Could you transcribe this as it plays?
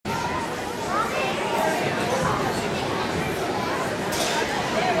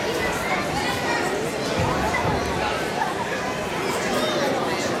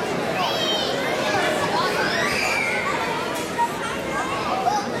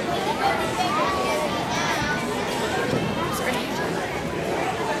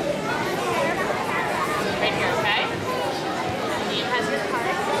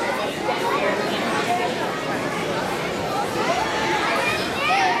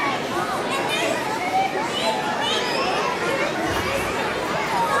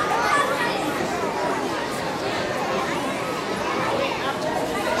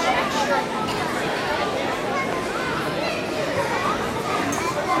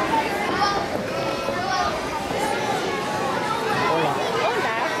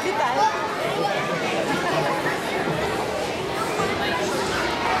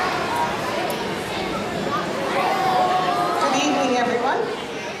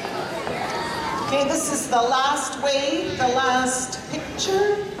Okay, this is the last wave, the last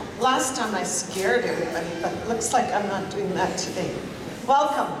picture. Last time I scared everybody, but it looks like I'm not doing that today.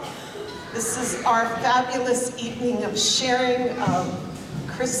 Welcome. This is our fabulous evening of sharing of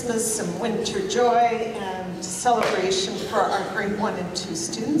Christmas and winter joy and celebration for our grade 1 and 2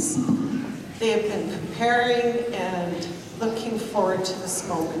 students. They have been preparing and looking forward to this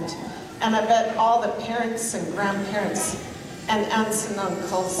moment. And I bet all the parents and grandparents and aunts and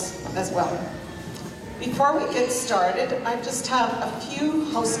uncles as well. Before we get started, I just have a few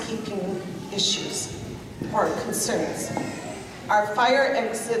housekeeping issues or concerns. Our fire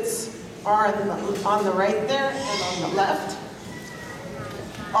exits are on the right there and on the left.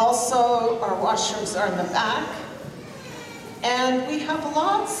 Also, our washrooms are in the back. And we have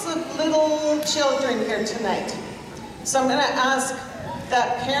lots of little children here tonight. So I'm going to ask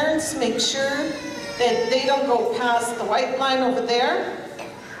that parents make sure that they don't go past the white line over there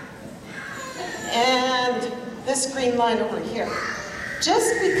and this green line over here.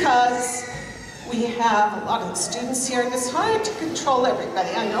 Just because we have a lot of students here and it's hard to control everybody.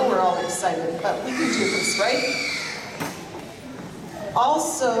 I know we're all excited, but we can do this, right?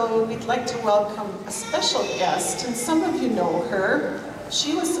 Also, we'd like to welcome a special guest, and some of you know her.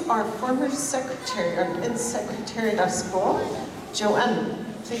 She was our former secretary, in secretary at our school, Joanne.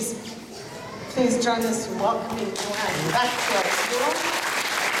 Please join us in welcoming Joanne back to our school.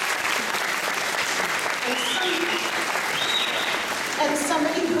 And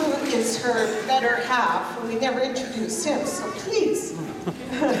somebody who is her better half, and we never introduced him, so please,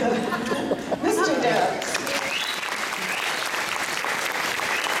 Mr. Debs.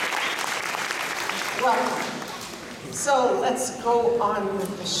 Welcome. So let's go on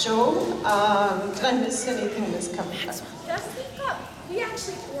with the show. Did I miss anything that's coming up? Yes, we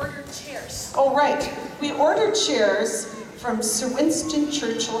actually ordered chairs. Oh, right. We ordered chairs from Sir Winston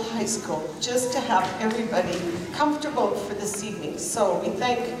Churchill High School just to have everybody comfortable for this evening. So we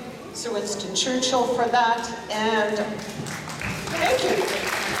thank Sir Winston Churchill for that, and thank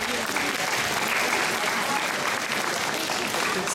you.